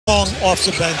Off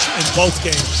the bench in both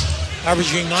games,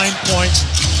 averaging 9 points,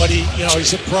 but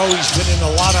he's a pro. He's been in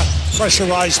a lot of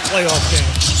pressurized playoff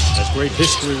games. Has great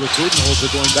history with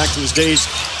Budenholzer going back to his days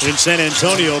in San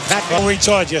Antonio. Well, we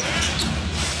told you,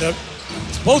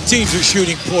 both teams are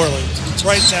shooting poorly.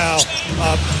 Right now,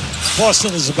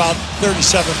 Boston is about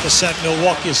 37%.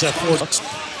 Milwaukee is at 4%.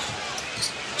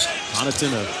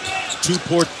 Connaughton, a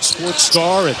two-port sports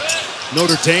star at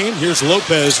Notre Dame. Here's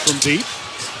Lopez from deep.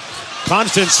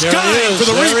 Connaughton skying for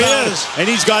the rebound, and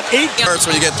he's got 8. It hurts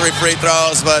when you get 3 free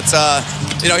throws, but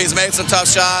he's made some tough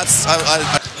shots.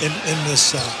 In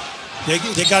this,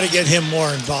 they got to get him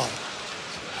more involved.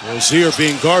 Rozier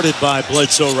being guarded by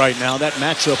Bledsoe right now. That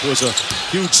matchup was a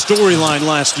huge storyline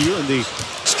last year in the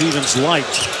Stevens Light.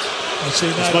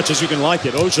 As much as you can like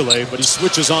it, Ojale, but he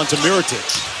switches on to Mirotic.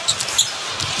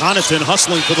 Connaughton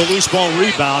hustling for the loose ball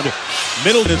rebound.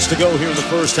 Middle minutes to go here in the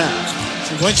first half.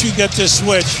 So once you get this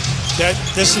switch,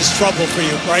 this is trouble for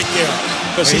you right there,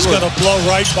 because he's going to blow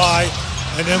right by,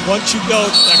 and then once you go,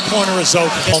 that corner is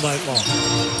open all night long.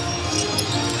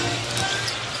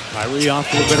 Kyrie off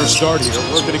to a better start here,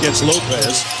 working against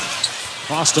Lopez.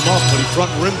 Crossed him up, but he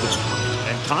front rimmed it.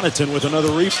 And Connaughton with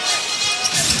another rebound.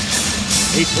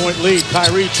 8-point lead.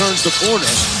 Kyrie turns the corner.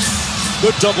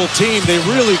 Good double team. They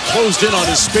really closed in on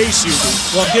his space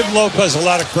usage. Well, give Lopez a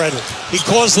lot of credit. He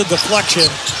caused the deflection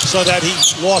so that he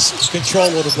lost control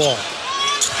of the ball.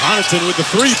 Connaughton with the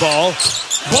 3 ball.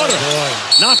 Butter.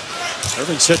 Not.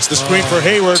 Irving sets the screen for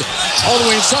Hayward. All the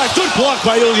way inside. Good block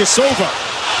by Ilyasova.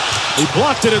 He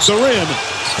blocked it at the rim.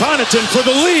 Connaughton for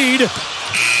the lead.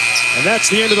 And that's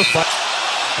the end of the fight.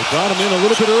 They got him in a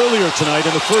little bit earlier tonight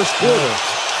in the first quarter.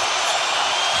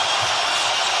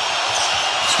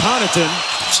 Connaughton.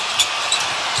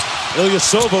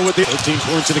 Ilyasova with the 13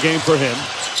 points in the game for him.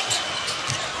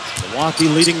 Milwaukee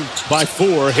leading by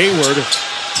 4. Hayward.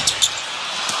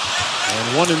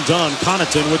 And one and done.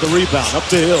 Connaughton with the rebound. Up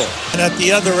the hill. And at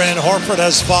the other end, Horford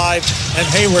has 5 and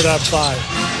Hayward has 5.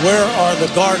 Where are the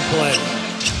guard play?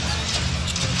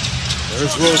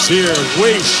 There's Rozier,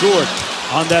 way short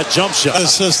on that jump shot.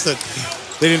 Assistant.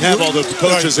 They didn't have all the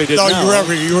coaches they did now.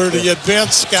 You were the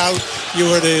advanced scout. You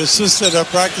were the assistant at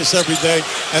practice every day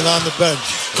and on the bench.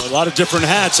 A lot of different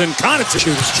hats, and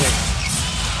Connaughton.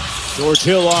 George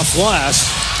Hill off glass.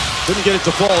 Couldn't get it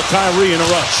to fall. Kyrie in a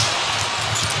rush.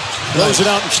 Throws it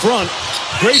out in front.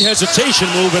 Great hesitation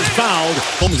move and fouled.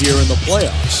 Home here in the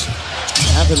playoffs.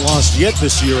 Haven't lost yet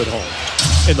this year at home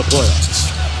in the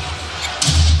playoffs.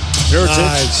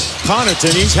 Nice.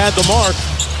 Connaughton, he's had the mark.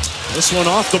 This one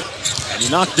off the... And he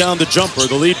knocked down the jumper.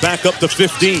 The lead back up to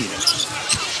 15.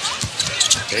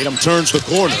 Tatum turns the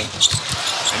corner. And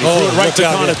he threw it right to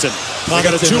Connaughton. They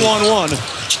got a 2-on-1.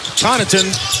 Connaughton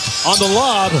on the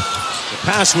lob. The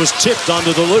pass was tipped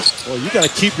onto the lip. Well, you got to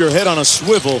keep your head on a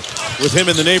swivel with him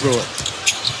in the neighborhood.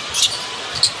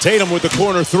 Tatum with the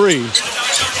corner 3.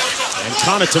 And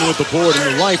Connaughton with the board.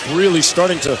 And the life really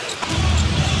starting to...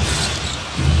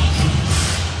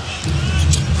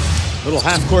 Little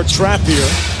half-court trap here.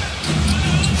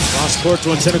 Cross court to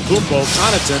Antetokounmpo.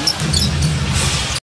 Connaughton